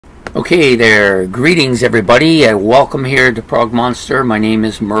Okay there, greetings everybody, and welcome here to Prog Monster. My name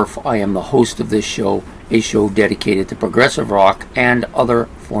is Murph. I am the host of this show, a show dedicated to progressive rock and other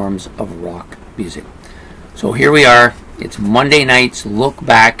forms of rock music. So here we are, it's Monday night's look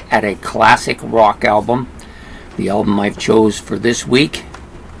back at a classic rock album. The album I've chose for this week,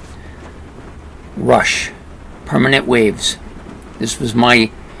 Rush, Permanent Waves. This was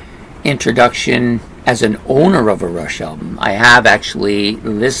my introduction as an owner of a Rush album. I have actually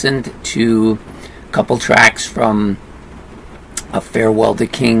listened to a couple tracks from A Farewell to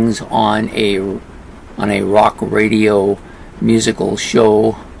Kings on a rock radio musical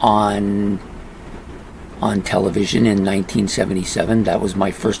show on television in 1977. That was my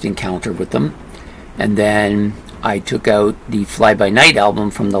first encounter with them. And then I took out the Fly By Night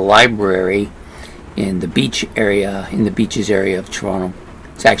album from the library in the Beaches area of Toronto.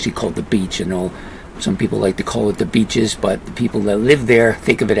 It's actually called the Beach. I know some people like to call it the Beaches, but the people that live there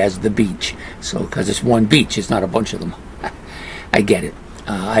think of it as the Beach. So, because it's one beach, it's not a bunch of them. I get it.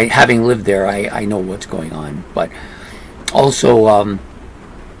 Having lived there, I know what's going on. But also,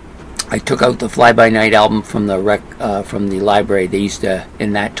 I took out the Fly By Night album from the library. They used to,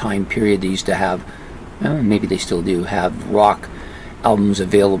 in that time period, they used to have, maybe they still do, have rock albums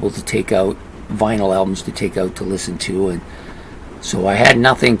available to take out, vinyl albums to take out to listen to. And so I had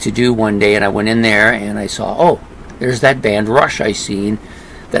nothing to do one day, and I went in there and I saw, oh, there's that band Rush I seen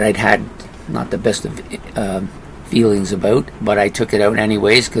that I'd had not the best of feelings about, but I took it out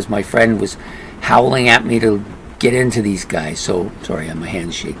anyways because my friend was howling at me to get into these guys. So, sorry, my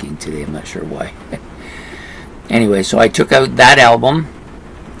hand's shaking today, I'm not sure why. Anyway, so I took out that album.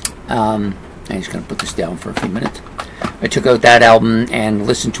 I'm just going to put this down for a few minutes. I took out that album and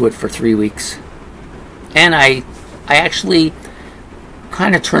listened to it for 3 weeks. And I actually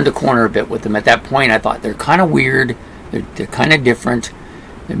kind of turned a corner a bit with them. At that point I thought they're kind of weird, they're kind of different,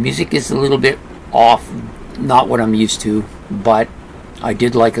 the music is a little bit off, not what I'm used to, but I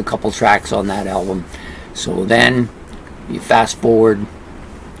did like a couple tracks on that album. So then you fast forward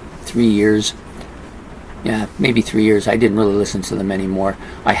 3 years, maybe 3 years, I didn't really listen to them anymore.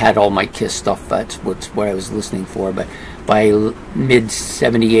 I had all my Kiss stuff, that's what I was listening for, but by mid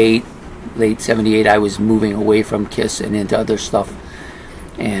 78, late 78, I was moving away from Kiss and into other stuff.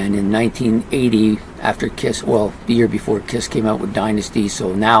 And in 1980, after Kiss, well, the year before Kiss came out with Dynasty,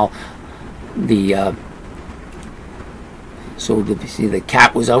 so now the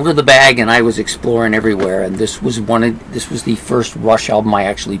cat was out of the bag, and I was exploring everywhere. And this was the first Rush album I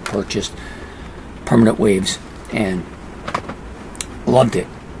actually purchased, Permanent Waves, and loved it.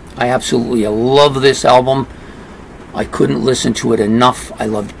 I absolutely love this album. I couldn't listen to it enough. I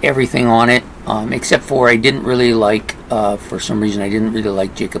loved everything on it, except for I didn't really like, for some reason, I didn't really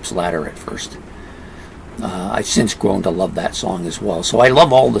like Jacob's Ladder at first. I've since grown to love that song as well. So I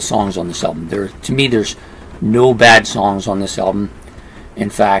love all the songs on this album. To me, there's no bad songs on this album. In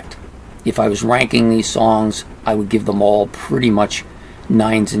fact, if I was ranking these songs, I would give them all pretty much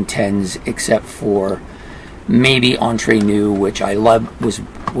 9s and 10s, except for maybe Entre Nous, which I love,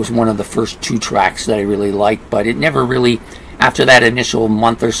 was one of the first 2 tracks that I really liked, but it never really, after that initial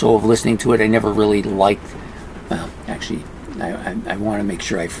month or so of listening to it, I never really liked, well, actually, I want to make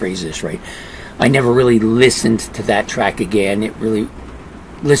sure I phrase this right. I never really listened to that track again. It really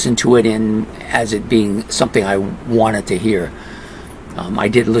listened to it as it being something I wanted to hear. I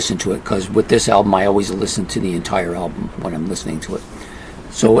did listen to it because with this album, I always listen to the entire album when I'm listening to it.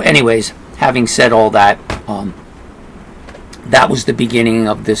 So anyways, having said all that, that was the beginning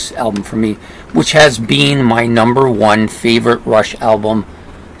of this album for me, which has been my #1 favorite Rush album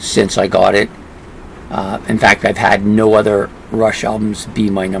since I got it. In fact, I've had no other Rush albums be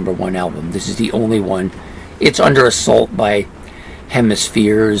my #1 album. This is the only one. It's under assault by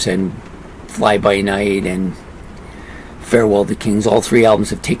Hemispheres and Fly By Night and Farewell to Kings. All 3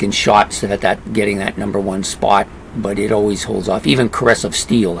 albums have taken shots at that getting that #1 spot, but it always holds off. Even Caress of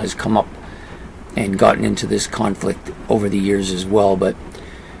Steel has come up and gotten into this conflict over the years as well, but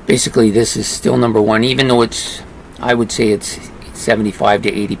basically this is still #1, even though I would say it's 75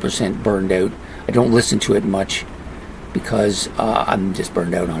 to 80% burned out. I don't listen to it much because I'm just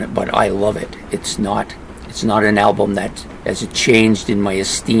burned out on it, but I love it. It's not an album that has changed in my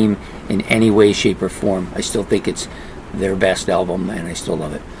esteem in any way, shape, or form. I still think it's their best album, and I still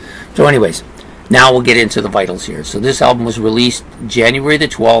love it. So anyways, now we'll get into the vitals here. So this album was released January the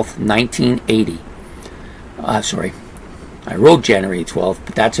 12th, 1980. Sorry, I wrote January 12th,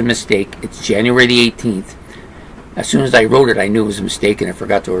 but that's a mistake. It's January the 18th. As soon as I wrote it, I knew it was a mistake, and I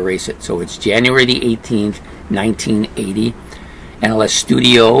forgot to erase it. So it's January the 18th, 1980. NLS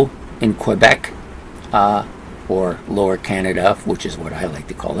Studio in Quebec, or Lower Canada, which is what I like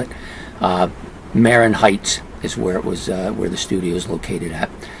to call it. Marin Heights is where it was, where the studio is located at.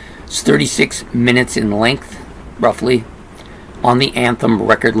 It's 36 minutes in length, roughly, on the Anthem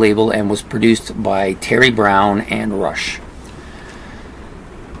record label, and was produced by Terry Brown and Rush.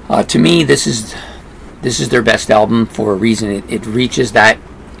 To me, this is their best album for a reason. It reaches that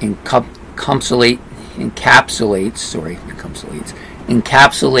encapsulates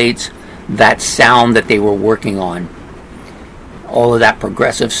that sound that they were working on. All of that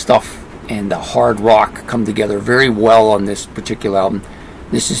progressive stuff and the hard rock come together very well on this particular album.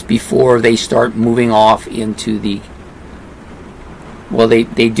 This is before they start moving off into the... Well, they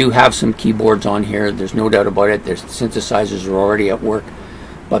do have some keyboards on here, there's no doubt about it. Their synthesizers are already at work.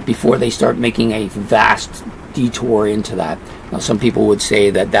 But before they start making a vast detour into that. Now, some people would say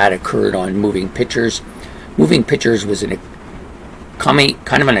that occurred on Moving Pictures. Moving Pictures was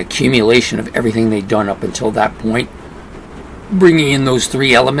kind of an accumulation of everything they'd done up until that point, bringing in those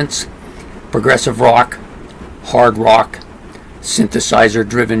three elements: progressive rock, hard rock,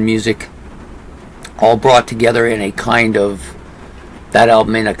 synthesizer-driven music, all brought together in a kind of, that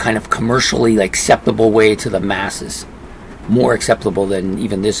album in a kind of commercially acceptable way to the masses. More acceptable than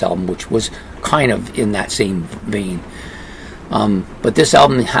even this album, which was kind of in that same vein. But this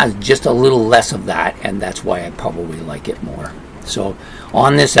album has just a little less of that, and that's why I probably like it more. So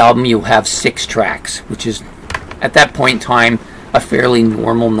on this album you have 6 tracks, which is at that point in time a fairly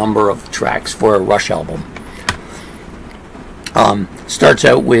normal number of tracks for a Rush album. Starts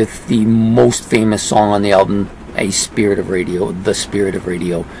out with the most famous song on the album, The Spirit of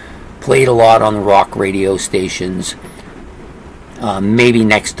Radio. Played a lot on the rock radio stations. Maybe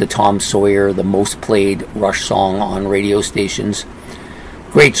next to Tom Sawyer, the most played Rush song on radio stations.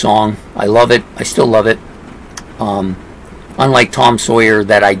 Great song. I love it. I still love it. Unlike Tom Sawyer,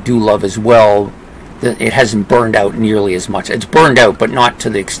 that I do love as well, it hasn't burned out nearly as much. It's burned out, but not to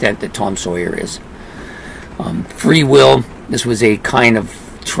the extent that Tom Sawyer is. Free Will, this was a kind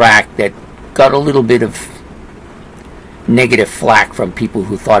of track that got a little bit of negative flack from people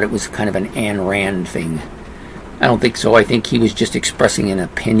who thought it was kind of an Ayn Rand thing. I don't think so. I think he was just expressing an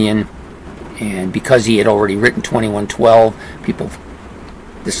opinion, and because he had already written 2112, people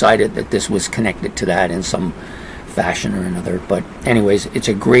decided that this was connected to that in some fashion or another. But anyways, it's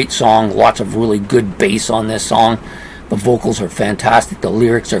a great song. Lots of really good bass on this song. The vocals are fantastic. The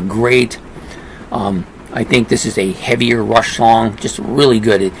lyrics are great. I think this is a heavier Rush song, just really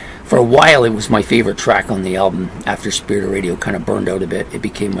good. For a while, it was my favorite track on the album. After Spirit of Radio kind of burned out a bit, it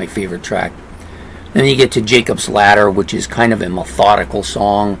became my favorite track. Then you get to Jacob's Ladder, which is kind of a methodical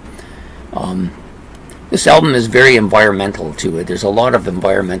song. This album is very environmental to it. There's a lot of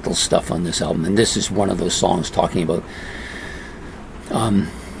environmental stuff on this album, and this is one of those songs talking about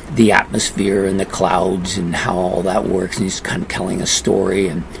the atmosphere and the clouds and how all that works, and he's kind of telling a story,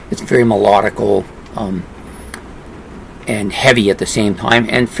 and it's very melodical and heavy at the same time,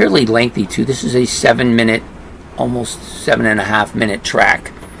 and fairly lengthy too. This is a 7-minute, almost 7.5 minute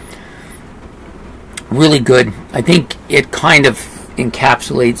track. Really good. I think it kind of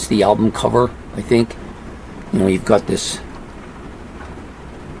encapsulates the album cover. I think, you know, you've got this,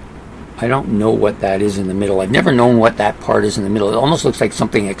 I don't know what that is in the middle. I've never known what that part is in the middle. It almost looks like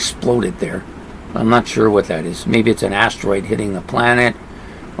something exploded there. I'm not sure what that is. Maybe it's an asteroid hitting the planet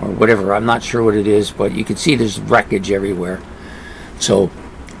or whatever. I'm not sure what it is, but you can see there's wreckage everywhere. So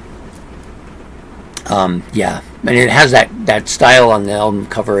yeah, and it has that style on the album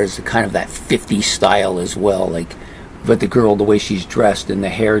cover, is kind of that 50s style as well, like, but the girl, the way she's dressed and the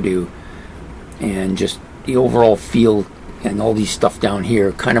hairdo and just the overall feel and all these stuff down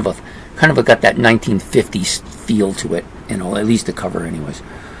here, kind of got that 1950s feel to it, you know, at least the cover anyways.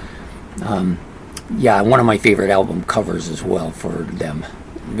 Yeah, one of my favorite album covers as well for them.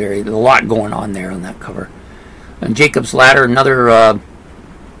 A lot going on there on that cover. And Jacob's Ladder, another,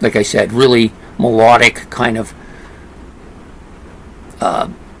 like I said, really melodic kind of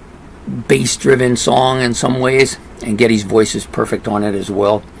bass-driven song in some ways, and Geddy's voice is perfect on it as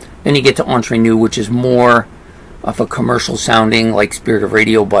well. Then you get to Entre Nous, which is more of a commercial sounding, like Spirit of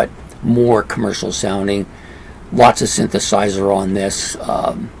Radio, but more commercial sounding. Lots of synthesizer on this.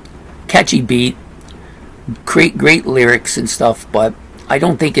 Catchy beat, great lyrics and stuff, but I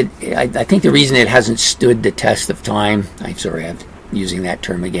don't think it. I think the reason it hasn't stood the test of time. I'm sorry, I'm using that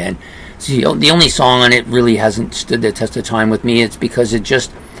term again. See, the only song on it really hasn't stood the test of time with me. It's because it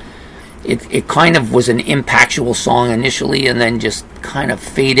kind of was an impactful song initially, and then just kind of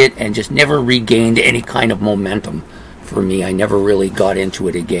faded and just never regained any kind of momentum for me. I never really got into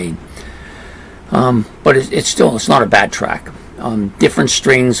it again. But it's not a bad track. Different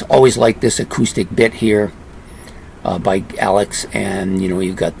strings, always like this acoustic bit here. by Alex, and you know,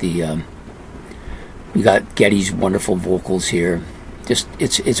 you've got the you got Geddy's wonderful vocals here. Just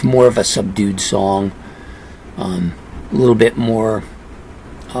it's more of a subdued song, a little bit more.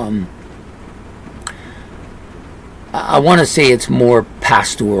 I want to say it's more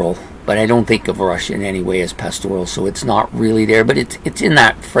pastoral, but I don't think of Rush in any way as pastoral, so it's not really there. But it's in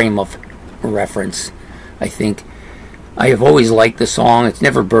that frame of reference, I think. I have always liked the song. It's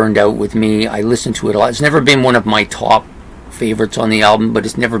never burned out with me. I listen to it a lot. It's never been one of my top favorites on the album, but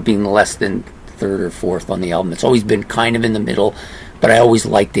it's never been less than third or fourth on the album. It's always been kind of in the middle, but I always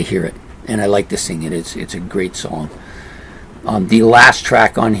like to hear it, and I like to sing it. It's a great song. The last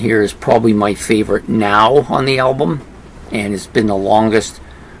track on here is probably my favorite now on the album, and it's been the longest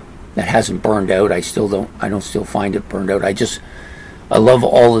that hasn't burned out. I don't still find it burned out. I love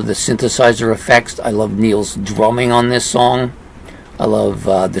all of the synthesizer effects. I love Neil's drumming on this song. I love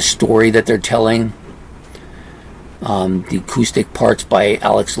the story that they're telling. The acoustic parts by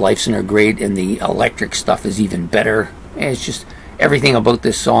Alex Lifeson are great, and the electric stuff is even better. And it's just everything about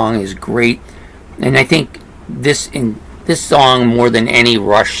this song is great. And I think this song, more than any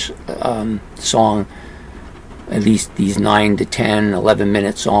Rush song, at least these 9 to 10,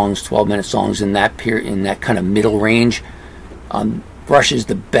 11-minute songs, 12-minute songs in that period, in that kind of middle range, Rush is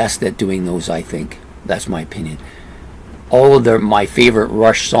the best at doing those, I think. That's my opinion. All of my favorite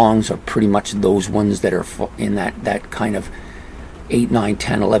Rush songs are pretty much those ones that are in that kind of 8, 9,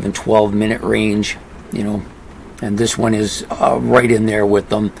 10, 11, 12-minute range, you know. And this one is right in there with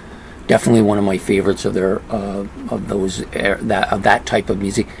them. Definitely one of my favorites of their of that type of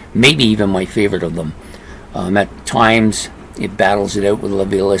music. Maybe even my favorite of them. At times, it battles it out with La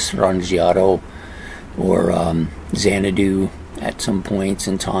Villa Strangiato or Xanadu at some points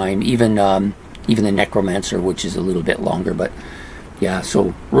in time. Even the Necromancer, which is a little bit longer. But yeah,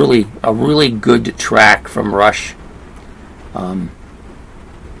 so really a really good track from Rush,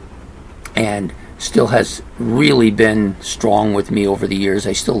 and still has really been strong with me over the years.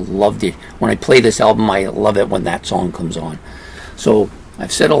 I still loved it. When I play this album, I love it when that song comes on. So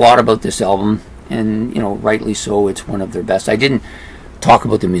I've said a lot about this album, and you know, rightly so. It's one of their best. I didn't talk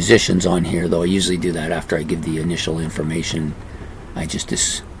about the musicians on here, though. I usually do that after I give the initial information. I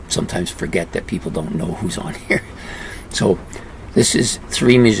just sometimes forget that people don't know who's on here. So this is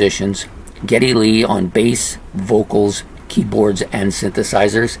 3 musicians: Geddy Lee on bass, vocals, keyboards, and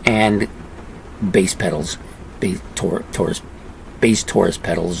synthesizers, and bass pedals, bass Taurus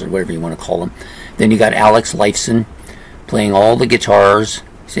pedals, or whatever you want to call them. Then you got Alex Lifeson playing all the guitars,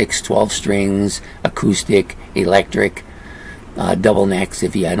 6, 12 strings, acoustic, electric, double necks.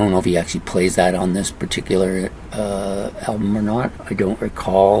 I don't know if he actually plays that on this particular album or not. I don't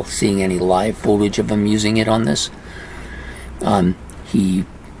recall seeing any live footage of him using it on this. He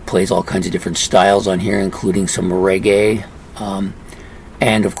plays all kinds of different styles on here, including some reggae.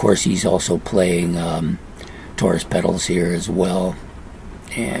 And of course, he's also playing Taurus pedals here as well.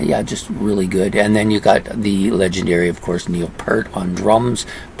 And yeah, just really good. And then you got the legendary, of course, Neil Peart on drums,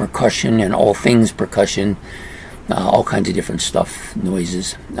 percussion, and all things percussion. All kinds of different stuff,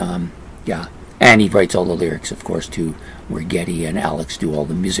 noises. Yeah. And he writes all the lyrics, of course, too, where Geddy and Alex do all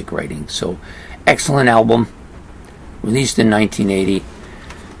the music writing. So, excellent album. Released in 1980.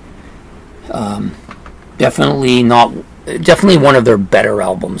 Definitely one of their better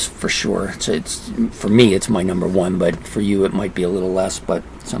albums, for sure. It's for me, it's my #1, but for you, it might be a little less. But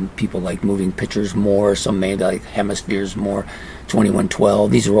some people like Moving Pictures more. Some may like Hemispheres more.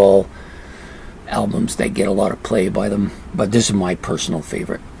 2112. These are all albums that get a lot of play by them, but this is my personal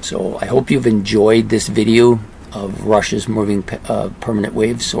favorite. So I hope you've enjoyed this video of Rush's Permanent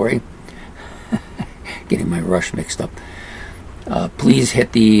Waves. Sorry, getting my Rush mixed up. Please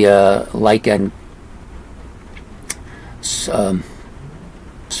hit the like and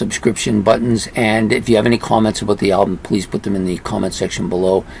subscription buttons, and if you have any comments about the album, please put them in the comment section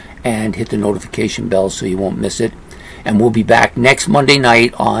below, and hit the notification bell so you won't miss it. And we'll be back next Monday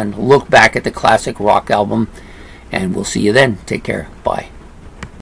night on Look Back at the Classic Rock Album, and we'll see you then. Take care. Bye.